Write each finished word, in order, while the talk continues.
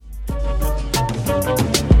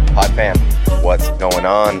fam? What's going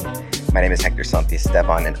on? My name is Hector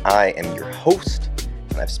Santiesteban, and I am your host.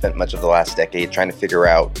 And I've spent much of the last decade trying to figure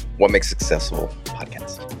out what makes a successful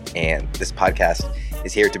podcast. And this podcast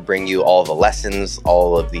is here to bring you all the lessons,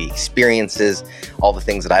 all of the experiences, all the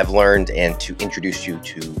things that I've learned, and to introduce you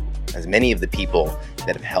to as many of the people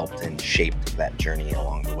that have helped and shaped that journey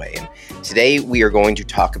along the way. And today we are going to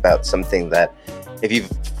talk about something that, if you've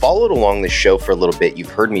followed along this show for a little bit,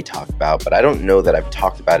 you've heard me talk about, but I don't know that I've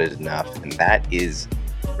talked about it enough, and that is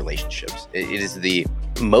relationships. It is the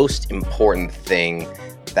most important thing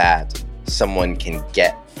that someone can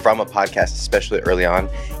get from a podcast, especially early on.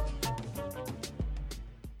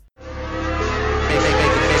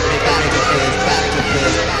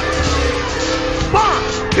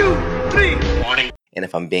 And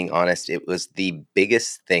if I'm being honest, it was the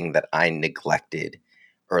biggest thing that I neglected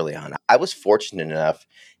early on. I was fortunate enough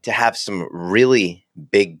to have some really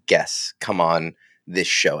big guests come on this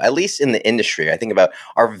show, at least in the industry. I think about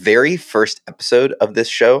our very first episode of this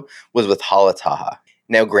show was with Hala Taha.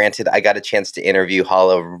 Now, granted, I got a chance to interview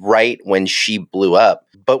Hala right when she blew up.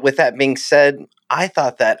 But with that being said, I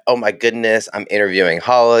thought that, oh my goodness, I'm interviewing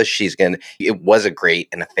Hala. It was a great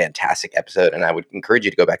and a fantastic episode. And I would encourage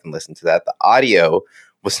you to go back and listen to that. The audio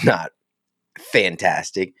was not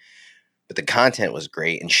fantastic, but the content was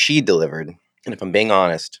great and she delivered. And if I'm being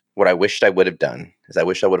honest, what I wished I would have done is I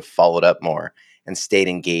wish I would have followed up more and stayed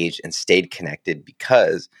engaged and stayed connected,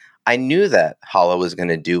 because I knew that Hala was going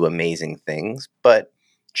to do amazing things, but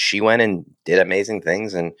she went and did amazing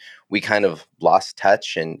things and we kind of lost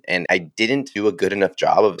touch, and I didn't do a good enough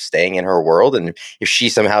job of staying in her world. And if she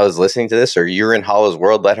somehow is listening to this or you're in Hala's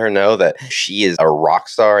world, let her know that she is a rock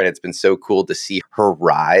star and it's been so cool to see her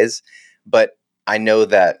rise. But I know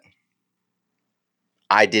that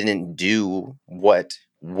I didn't do what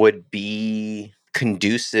would be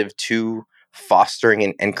conducive to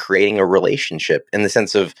fostering and creating a relationship, in the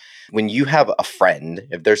sense of, when you have a friend,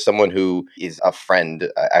 if there's someone who is a friend,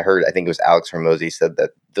 I think it was Alex Hormozi said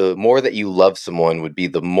that the more that you love someone would be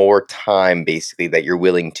the more time basically that you're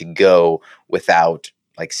willing to go without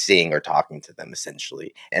like seeing or talking to them,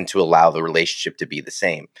 essentially, and to allow the relationship to be the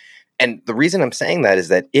same. And the reason I'm saying that is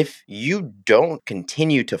that if you don't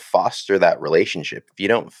continue to foster that relationship, if you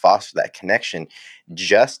don't foster that connection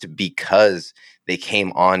just because they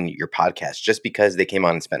came on your podcast, just because they came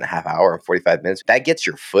on and spent a half hour and 45 minutes, that gets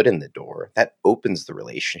your foot in the door. That opens the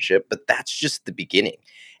relationship, but that's just the beginning.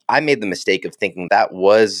 I made the mistake of thinking that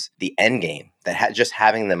was the end game, that just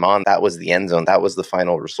having them on, that was the end zone, that was the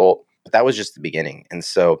final result. But that was just the beginning. And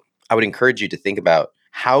so I would encourage you to think about,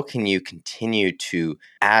 how can you continue to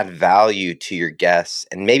add value to your guests?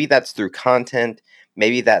 And maybe that's through content.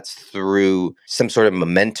 Maybe that's through some sort of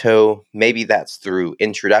memento. Maybe that's through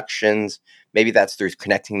introductions. Maybe that's through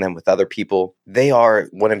connecting them with other people. They are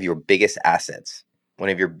one of your biggest assets, one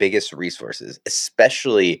of your biggest resources,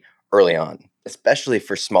 especially early on. Especially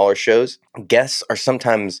for smaller shows, guests are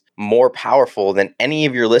sometimes more powerful than any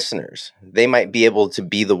of your listeners. They might be able to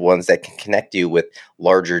be the ones that can connect you with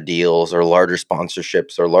larger deals or larger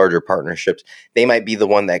sponsorships or larger partnerships. They might be the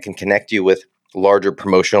one that can connect you with larger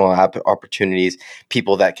promotional opportunities,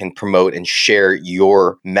 people that can promote and share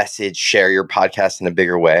your message, share your podcast in a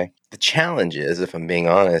bigger way. The challenge is, if I'm being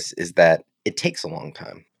honest, is that it takes a long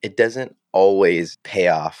time. It doesn't always pay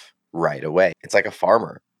off right away. It's like a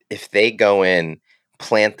farmer. If they go in,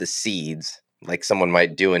 plant the seeds, like someone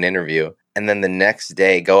might do an interview, and then the next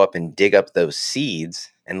day go up and dig up those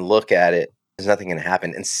seeds and look at it, there's nothing going to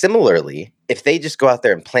happen. And similarly, if they just go out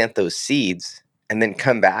there and plant those seeds and then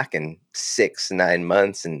come back in 6-9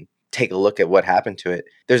 months and take a look at what happened to it,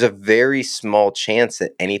 there's a very small chance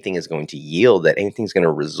that anything is going to yield, that anything's going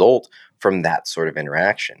to result from that sort of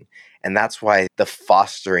interaction. And that's why the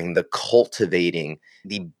fostering, the cultivating,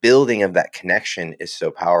 the building of that connection is so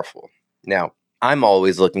powerful. Now, I'm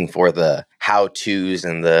always looking for the how-tos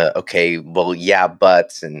and the, okay, well, yeah,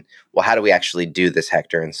 buts, and well, how do we actually do this,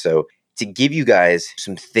 Hector? And so to give you guys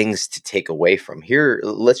some things to take away from here,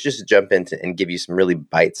 let's just jump into and give you some really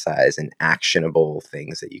bite-sized and actionable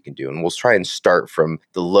things that you can do. And we'll try and start from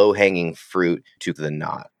the low-hanging fruit to the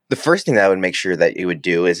not. The first thing that I would make sure that you would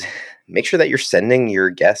do is make sure that you're sending your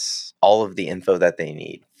guests all of the info that they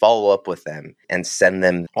need. Follow up with them and send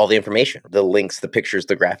them all the information, the links, the pictures,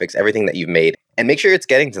 the graphics, everything that you've made, and make sure it's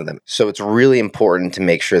getting to them. So it's really important to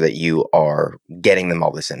make sure that you are getting them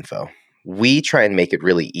all this info. We try and make it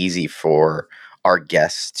really easy for our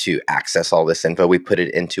guests to access all this info. We put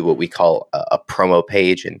it into what we call a promo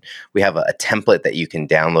page, and we have a template that you can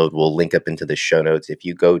download. We'll link up into the show notes. If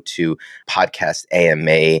you go to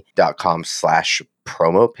podcastama.com/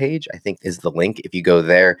 promo page, I think is the link. If you go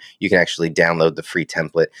there, you can actually download the free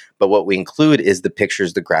template. But what we include is the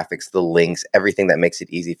pictures, the graphics, the links, everything that makes it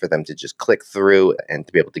easy for them to just click through and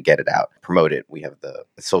to be able to get it out, promote it. We have the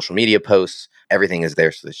social media posts, everything is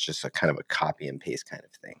there. So it's just a kind of a copy and paste kind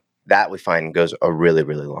of thing. That we find goes a really,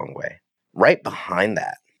 really long way. Right behind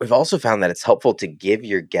that, we've also found that it's helpful to give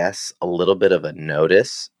your guests a little bit of a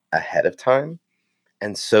notice ahead of time.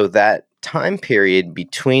 And so that time period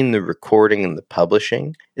between the recording and the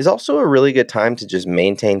publishing is also a really good time to just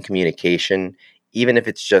maintain communication, even if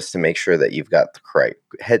it's just to make sure that you've got the correct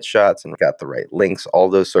headshots and got the right links, all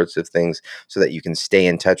those sorts of things, so that you can stay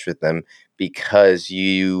in touch with them, because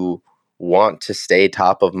you want to stay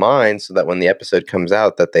top of mind so that when the episode comes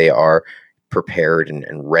out that they are prepared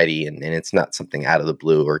and ready, and it's not something out of the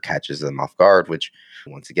blue or catches them off guard, which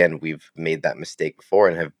once again, we've made that mistake before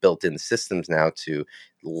and have built in systems now to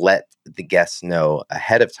let the guests know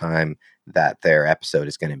ahead of time that their episode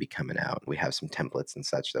is going to be coming out. We have some templates and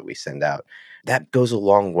such that we send out. That goes a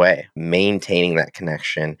long way, maintaining that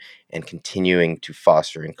connection and continuing to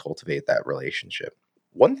foster and cultivate that relationship.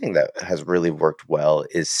 One thing that has really worked well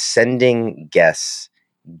is sending guests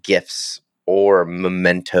gifts or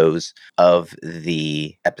mementos of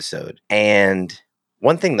the episode. And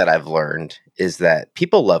one thing that I've learned is that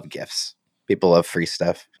people love gifts. People love free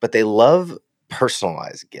stuff, but they love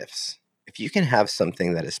personalized gifts. If you can have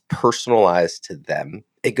something that is personalized to them,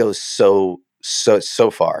 it goes so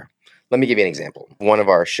far. Let me give you an example. One of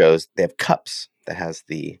our shows, they have cups that has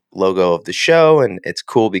the logo of the show, and it's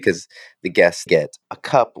cool because the guests get a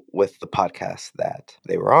cup with the podcast that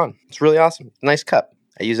they were on. It's really awesome. Nice cup.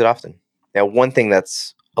 I use it often. Now, one thing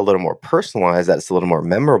that's a little more personalized, that's a little more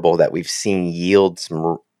memorable, that we've seen yield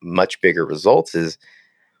some much bigger results, is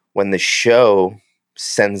when the show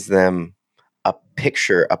sends them a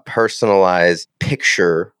picture, a personalized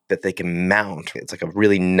picture that they can mount. It's like a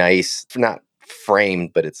really nice, not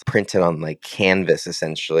framed, but it's printed on like canvas,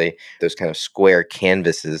 essentially, those kind of square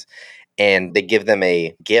canvases. And they give them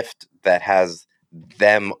a gift that has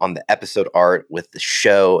them on the episode art with the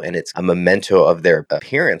show, and it's a memento of their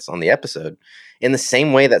appearance on the episode, in the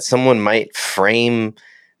same way that someone might frame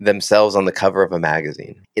themselves on the cover of a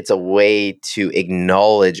magazine. It's a way to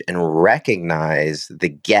acknowledge and recognize the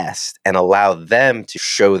guest and allow them to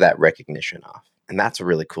show that recognition off. And that's a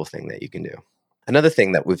really cool thing that you can do. Another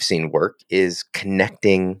thing that we've seen work is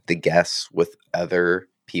connecting the guests with other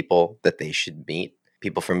people that they should meet,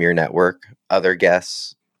 people from your network, other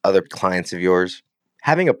guests, other clients of yours.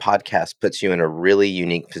 Having a podcast puts you in a really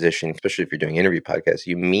unique position, especially if you're doing interview podcasts.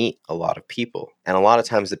 You meet a lot of people. And a lot of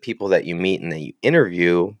times the people that you meet and that you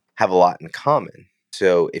interview have a lot in common.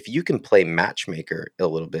 So if you can play matchmaker a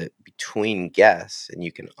little bit between guests, and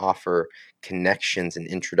you can offer connections and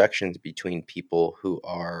introductions between people who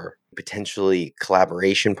are potentially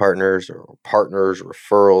collaboration partners or partners,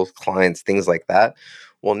 referrals, clients, things like that,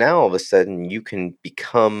 well, now all of a sudden you can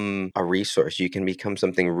become a resource. You can become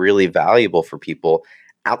something really valuable for people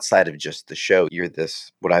outside of just the show. You're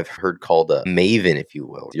this, what I've heard called a maven, if you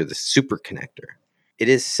will. You're the super connector. It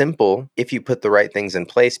is simple if you put the right things in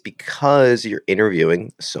place, because you're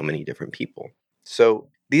interviewing so many different people. So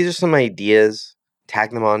these are some ideas.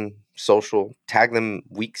 Tag them on social, tag them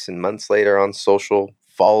weeks and months later on social,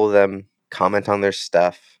 follow them, comment on their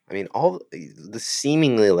stuff. I mean, all the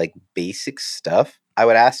seemingly like basic stuff. I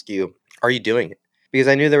would ask you, are you doing it? Because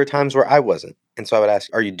I knew there were times where I wasn't. And so I would ask,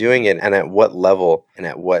 are you doing it, and at what level and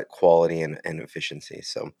at what quality and efficiency?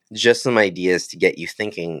 So just some ideas to get you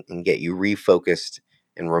thinking and get you refocused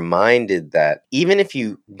and reminded that even if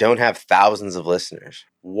you don't have thousands of listeners,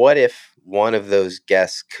 what if one of those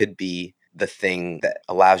guests could be the thing that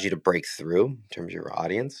allows you to break through in terms of your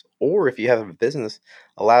audience? Or if you have a business,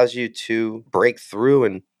 allows you to break through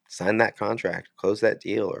and sign that contract, close that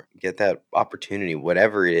deal, or get that opportunity,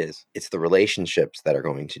 whatever it is. It's the relationships that are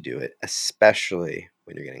going to do it, especially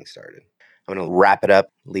when you're getting started. I'm going to wrap it up,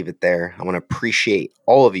 leave it there. I want to appreciate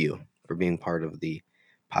all of you for being part of the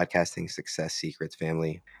Podcasting Success Secrets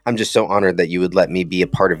family. I'm just so honored that you would let me be a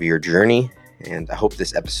part of your journey, and I hope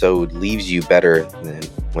this episode leaves you better than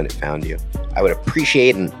when it found you. I would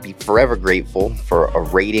appreciate and be forever grateful for a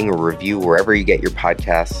rating or review wherever you get your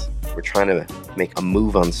podcasts. We're trying to make a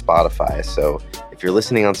move on Spotify, so if you're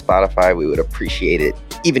listening on Spotify, we would appreciate it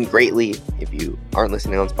even greatly. If you aren't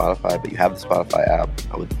listening on Spotify, but you have the Spotify app,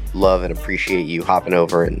 I would love and appreciate you hopping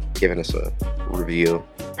over and giving us a review.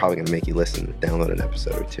 Probably going to make you listen, download an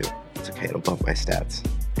episode or two. It's okay, it'll bump my stats.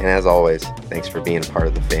 And as always, thanks for being a part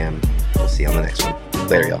of the fam. We'll see you on the next one.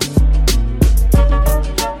 Later, y'all.